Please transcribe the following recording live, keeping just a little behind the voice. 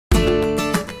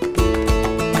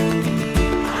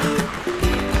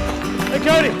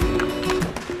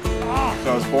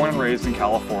raised in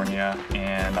California,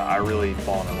 and I really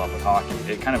fallen in love with hockey.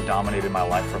 It kind of dominated my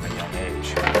life from a young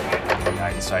age.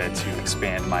 I decided to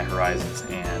expand my horizons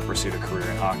and pursue a career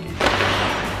in hockey.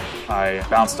 I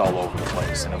bounced all over the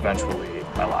place, and eventually,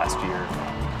 my last year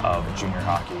of junior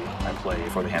hockey, I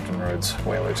played for the Hampton Roads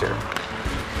Whalers here.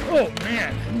 Oh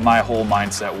man! My whole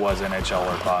mindset was NHL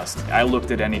or bust. I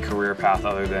looked at any career path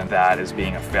other than that as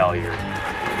being a failure.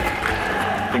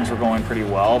 Things were going pretty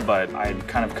well, but I'd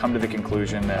kind of come to the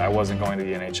conclusion that I wasn't going to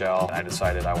the NHL. I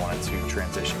decided I wanted to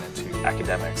transition into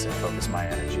academics and focus my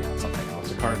energy on something else.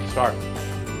 The current start.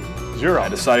 Zero.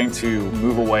 Deciding to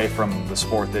move away from the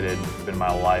sport that had been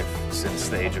my life since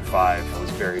the age of 5 was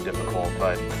very difficult,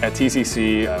 but at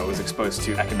TCC I was exposed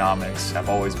to economics. I've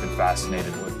always been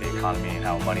fascinated with the economy and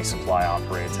how money supply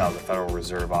operates, how the Federal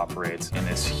Reserve operates in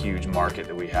this huge market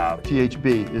that we have.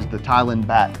 THB is the Thailand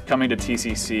bat. Coming to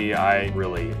TCC, I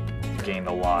really gained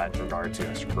a lot in regard to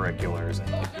extracurriculars and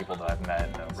the people that I've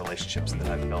met and the relationships that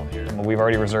I've built here. We've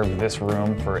already reserved this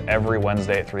room for every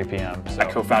Wednesday at 3 p.m. I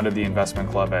co-founded the investment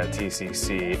club at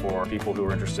TCC for people who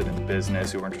are interested in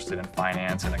business, who are interested in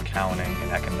finance and accounting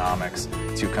and economics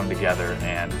to come together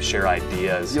and share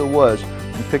ideas. The deal was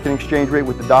you pick an exchange rate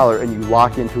with the dollar and you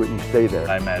lock into it and you stay there.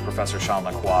 I met Professor Sean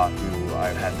Lacroix, who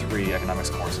I've had 3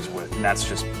 economics courses with, and that's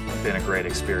just been a great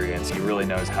experience. He really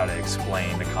knows how to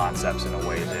explain the concepts in a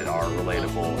way that are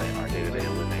relatable in our day-to-day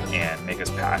living and make us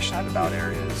passionate about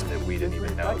areas that we didn't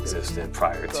even know existed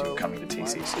prior to coming to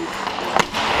TCC.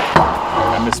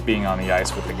 I miss being on the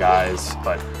ice with the guys,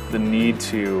 but the need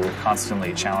to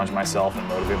constantly challenge myself and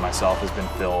motivate myself has been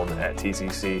filled at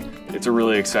TCC. It's a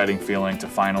really exciting feeling to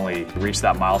finally reach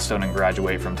that milestone and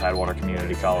graduate from Tidewater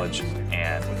Community College,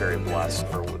 and I'm very blessed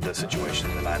for the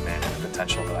situation that I'm in and the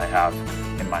potential that I have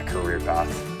in my career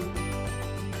path.